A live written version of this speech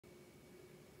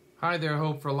Hi there,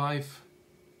 Hope for Life.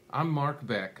 I'm Mark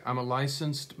Beck. I'm a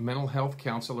licensed mental health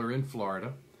counselor in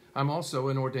Florida. I'm also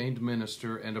an ordained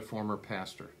minister and a former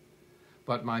pastor.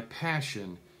 But my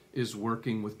passion is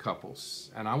working with couples.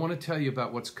 And I want to tell you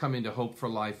about what's coming to Hope for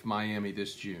Life Miami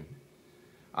this June.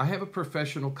 I have a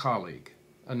professional colleague,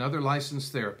 another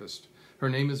licensed therapist. Her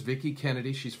name is Vicki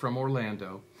Kennedy. She's from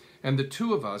Orlando. And the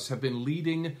two of us have been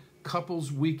leading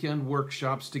couples weekend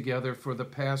workshops together for the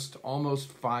past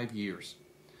almost 5 years.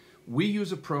 We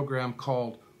use a program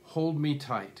called Hold Me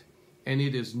Tight, and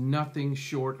it is nothing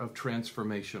short of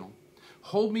transformational.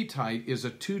 Hold Me Tight is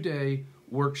a 2-day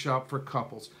workshop for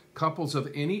couples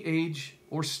of any age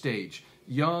or stage,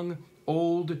 young,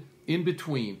 old, in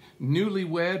between,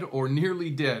 newlywed or nearly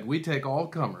dead. We take all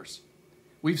comers.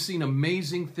 We've seen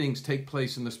amazing things take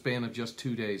place in the span of just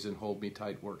 2 days in Hold Me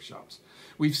Tight workshops.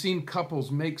 We've seen couples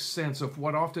make sense of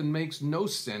what often makes no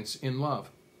sense in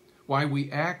love. Why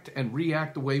we act and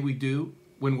react the way we do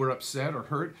when we're upset or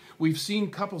hurt. We've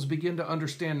seen couples begin to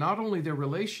understand not only their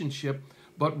relationship,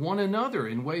 but one another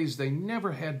in ways they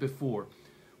never had before.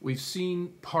 We've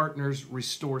seen partners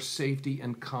restore safety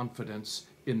and confidence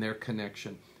in their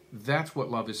connection. That's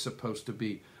what love is supposed to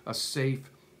be, a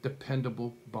safe,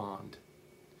 dependable bond.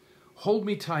 Hold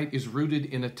Me Tight is rooted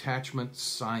in attachment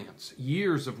science.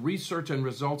 Years of research and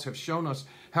results have shown us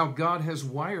how God has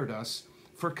wired us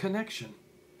for connection.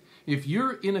 If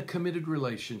you're in a committed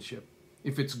relationship,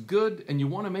 if it's good and you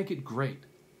want to make it great,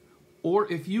 or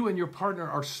if you and your partner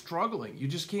are struggling, you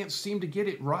just can't seem to get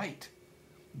it right,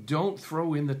 don't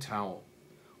throw in the towel.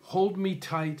 Hold Me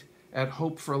Tight at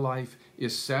Hope for Life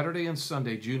is Saturday and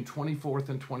Sunday, June 24th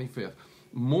and 25th.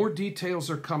 More details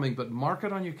are coming, but mark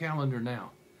it on your calendar now.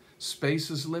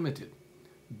 Space is limited.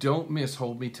 Don't miss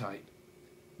Hold Me Tight.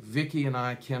 Vicki and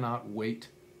I cannot wait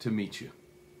to meet you.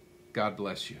 God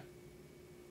bless you.